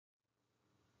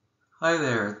Hi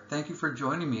there, thank you for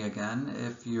joining me again.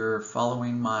 If you're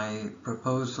following my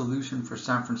proposed solution for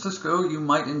San Francisco, you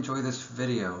might enjoy this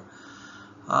video.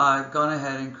 I've gone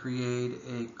ahead and created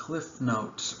a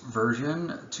CliffsNotes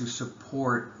version to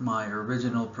support my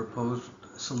original proposed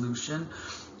solution.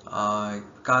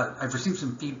 I've received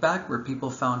some feedback where people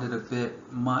found it a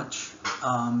bit much.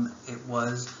 It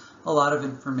was a lot of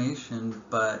information,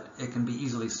 but it can be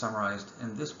easily summarized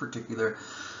in this particular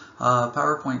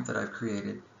PowerPoint that I've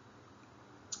created.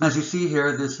 As you see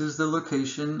here, this is the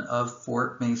location of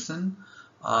Fort Mason.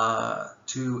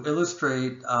 To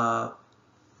illustrate the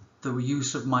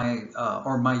use of my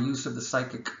use of the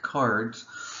psychic cards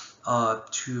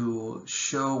to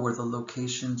show where the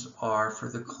locations are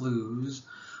for the clues.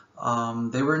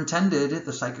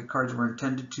 The psychic cards were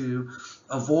intended to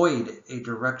avoid a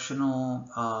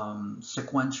directional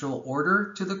sequential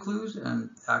order to the clues,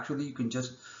 and actually you can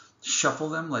just shuffle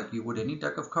them like you would any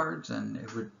deck of cards, and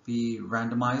it would be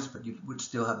randomized, but you would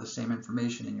still have the same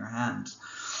information in your hands.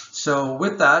 So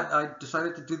with that, I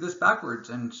decided to do this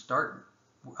backwards and start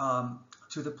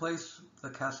to the place the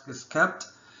casque is kept.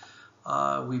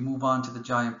 We move on to the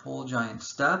giant pole, giant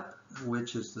step,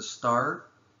 which is the star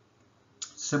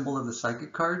symbol of the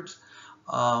psychic cards,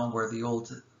 where the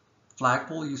old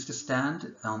flagpole used to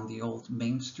stand on the old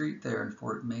Main Street there in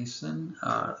Fort Mason.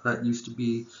 That used to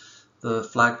be the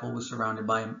flagpole was surrounded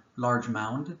by a large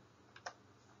mound.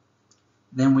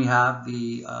 Then we have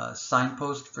the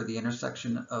signpost for the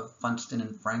intersection of Funston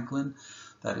and Franklin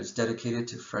that is dedicated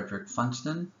to Frederick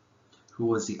Funston, who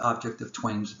was the object of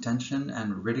Twain's attention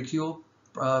and ridicule,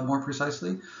 more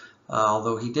precisely,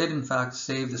 although he did in fact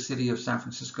save the city of San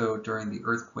Francisco during the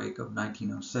earthquake of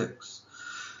 1906.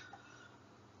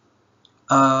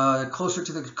 Closer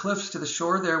to the cliffs, to the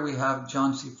shore there, we have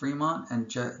John C. Fremont and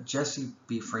Jesse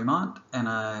B. Fremont. And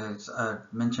as I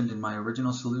mentioned in my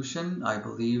original solution, I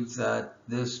believe that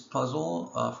this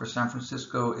puzzle for San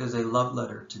Francisco is a love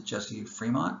letter to Jesse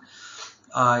Fremont.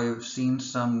 I've seen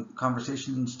some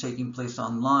conversations taking place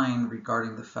online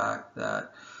regarding the fact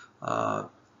that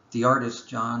the artist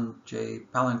John J.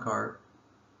 Palancar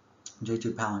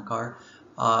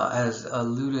has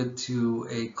alluded to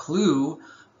a clue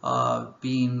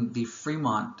being the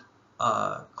Fremont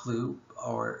clue,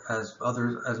 or as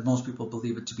most people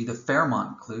believe it to be the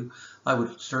Fairmont clue. I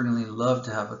would certainly love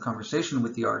to have a conversation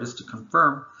with the artist to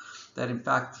confirm that in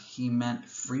fact he meant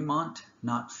Fremont,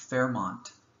 not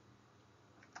Fairmont.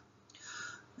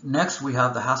 Next, we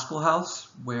have the Haskell House,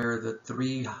 where the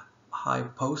three high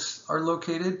posts are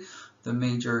located: the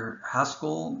Major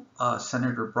Haskell,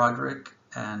 Senator Broderick,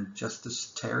 and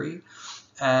Justice Terry.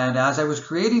 And as I was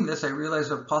creating this, I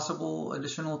realized a possible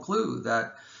additional clue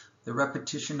that the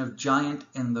repetition of giant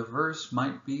in the verse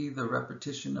might be the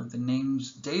repetition of the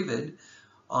names David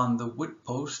on the wood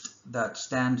post that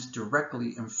stands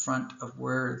directly in front of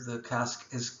where the casque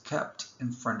is kept,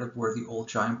 in front of where the old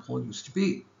giant pole used to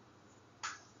be.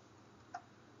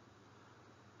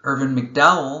 Irvin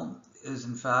McDowell is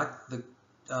in fact the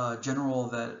general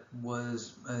that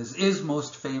is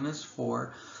most famous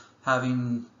for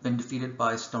having been defeated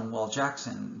by Stonewall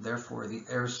Jackson. Therefore, the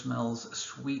air smells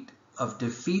sweet of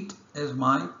defeat is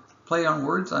my play on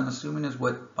words, I'm assuming is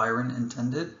what Byron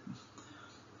intended.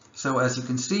 So as you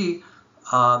can see,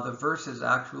 the verse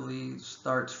actually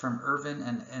starts from Irvin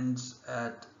and ends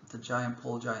at the giant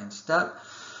pole, giant step.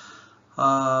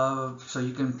 So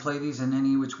you can play these in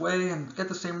any which way and get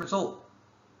the same result.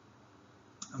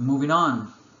 Moving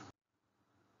on.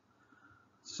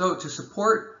 So to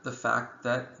support the fact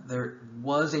that there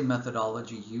was a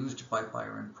methodology used by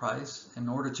Byron Preiss in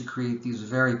order to create these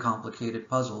very complicated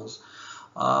puzzles,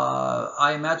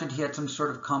 I imagined he had some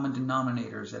sort of common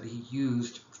denominators that he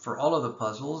used for all of the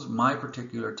puzzles. My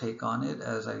particular take on it,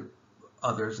 as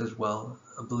others as well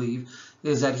believe,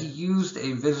 is that he used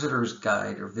a visitor's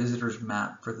guide or visitor's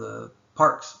map for the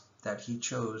parks that he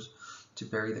chose to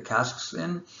bury the casques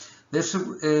in. This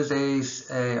is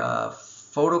a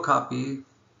photocopy,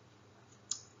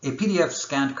 a PDF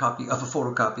scanned copy of a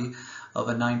photocopy of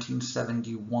a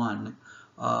 1971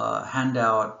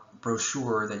 handout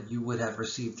brochure that you would have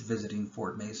received visiting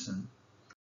Fort Mason.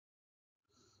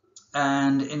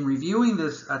 And in reviewing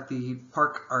this at the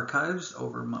park archives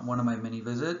over one of my many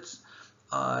visits,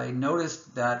 I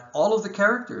noticed that all of the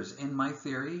characters in my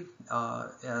theory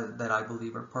that I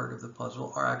believe are part of the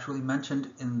puzzle are actually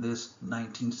mentioned in this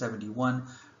 1971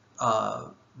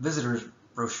 visitor's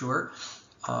brochure.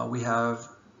 We have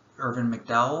Irvin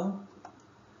McDowell,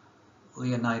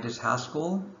 Leonidas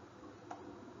Haskell,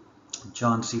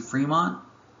 John C. Fremont.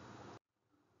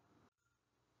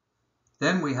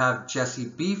 Then we have Jesse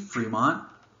B. Fremont,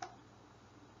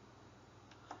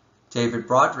 David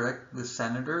Broderick, the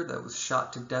senator that was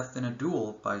shot to death in a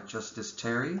duel by Justice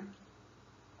Terry.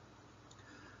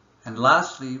 And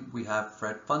lastly, we have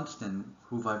Fred Funston,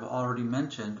 who I've already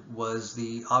mentioned was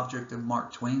the object of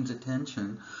Mark Twain's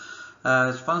attention,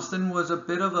 as Funston was a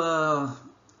bit of a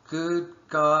good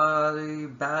guy,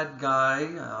 bad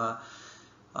guy.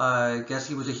 I guess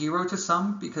he was a hero to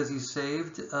some because he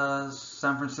saved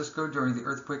San Francisco during the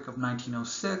earthquake of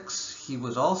 1906. He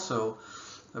was also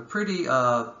a pretty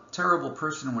terrible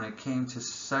person when it came to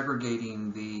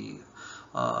segregating the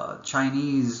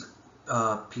Chinese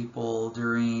people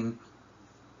during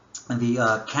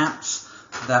the camps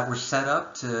that were set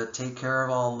up to take care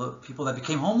of all the people that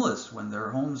became homeless when their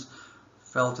homes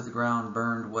fell to the ground,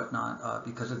 burned, whatnot,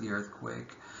 because of the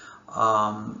earthquake.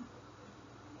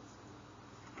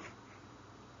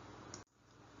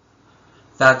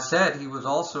 That said, he was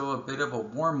also a bit of a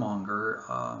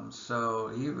warmonger, so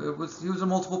he was a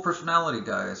multiple personality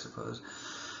guy, I suppose.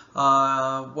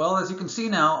 Well, as you can see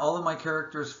now, all of my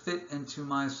characters fit into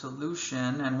my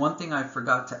solution, and one thing I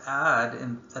forgot to add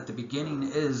at the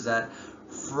beginning is that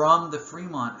from the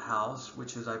Fremont house,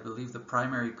 which is, I believe, the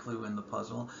primary clue in the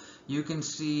puzzle, you can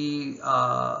see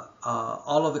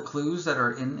all of the clues that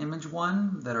are in image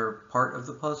 1 that are part of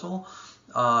the puzzle.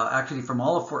 Actually, from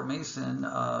all of Fort Mason,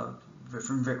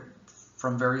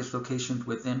 from various locations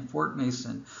within Fort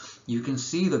Mason, you can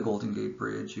see the Golden Gate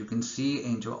Bridge, you can see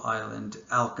Angel Island,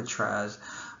 Alcatraz,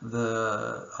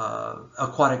 the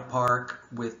aquatic park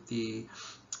with the,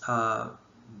 I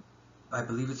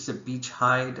believe it's the Beach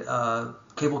Hyde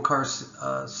cable car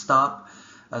stop,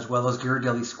 as well as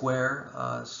Ghirardelli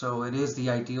Square. So it is the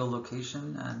ideal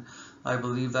location, and I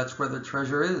believe that's where the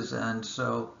treasure is. And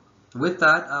so with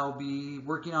that, I'll be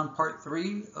working on part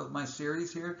 3 of my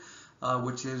series here,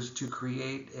 which is to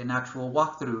create an actual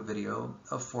walkthrough video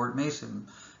of Fort Mason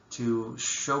to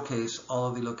showcase all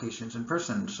of the locations in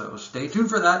person. So stay tuned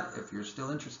for that if you're still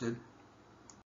interested.